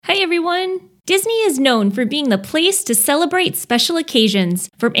everyone! Disney is known for being the place to celebrate special occasions,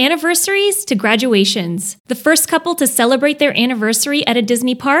 from anniversaries to graduations. The first couple to celebrate their anniversary at a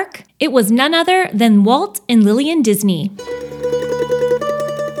Disney park? It was none other than Walt and Lillian Disney.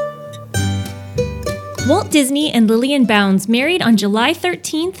 Walt Disney and Lillian Bounds married on July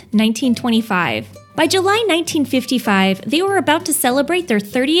 13, 1925. By July 1955, they were about to celebrate their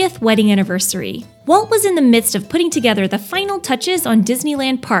 30th wedding anniversary. Walt was in the midst of putting together the final touches on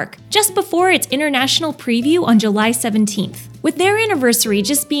Disneyland Park, just before its international preview on July 17th. With their anniversary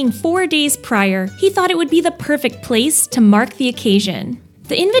just being 4 days prior, he thought it would be the perfect place to mark the occasion.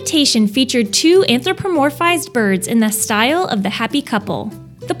 The invitation featured 2 anthropomorphized birds in the style of the happy couple.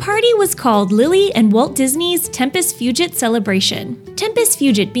 The party was called Lily and Walt Disney's Tempus Fugit celebration. Tempus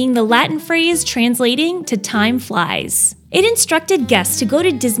Fugit being the Latin phrase translating to time flies. It instructed guests to go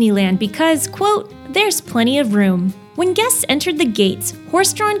to Disneyland because, quote, there's plenty of room. When guests entered the gates,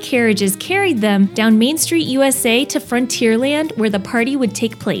 horse-drawn carriages carried them down Main Street, USA to Frontierland where the party would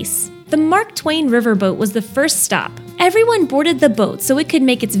take place. The Mark Twain riverboat was the first stop. Everyone boarded the boat so it could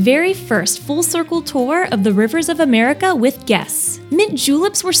make its very first full-circle tour of the rivers of America with guests. Mint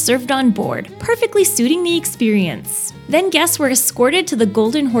juleps were served on board, perfectly suiting the experience. Then guests were escorted to the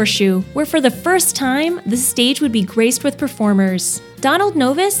Golden Horseshoe, where for the first time, the stage would be graced with performers. Donald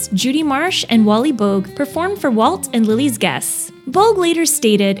Novis, Judy Marsh, and Wally Bogue performed for Walt and Lily's guests. Bogue later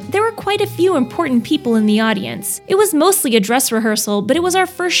stated, there were quite a few important people in the audience. It was mostly a dress rehearsal, but it was our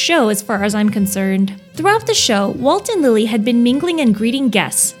first show as far as I'm concerned. Throughout the show, Walt and Lily had been mingling and greeting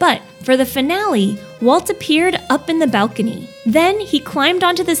guests, but for the finale, Walt appeared up in the balcony. Then he climbed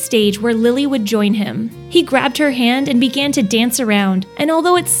onto the stage where Lily would join him. He grabbed her hand and began to dance around, and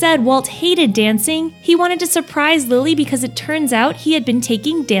although it said Walt hated dancing, he wanted to surprise Lily because it turns out he had been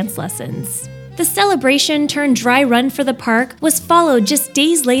taking dance lessons. The celebration turned dry run for the park was followed just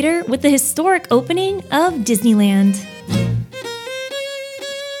days later with the historic opening of Disneyland.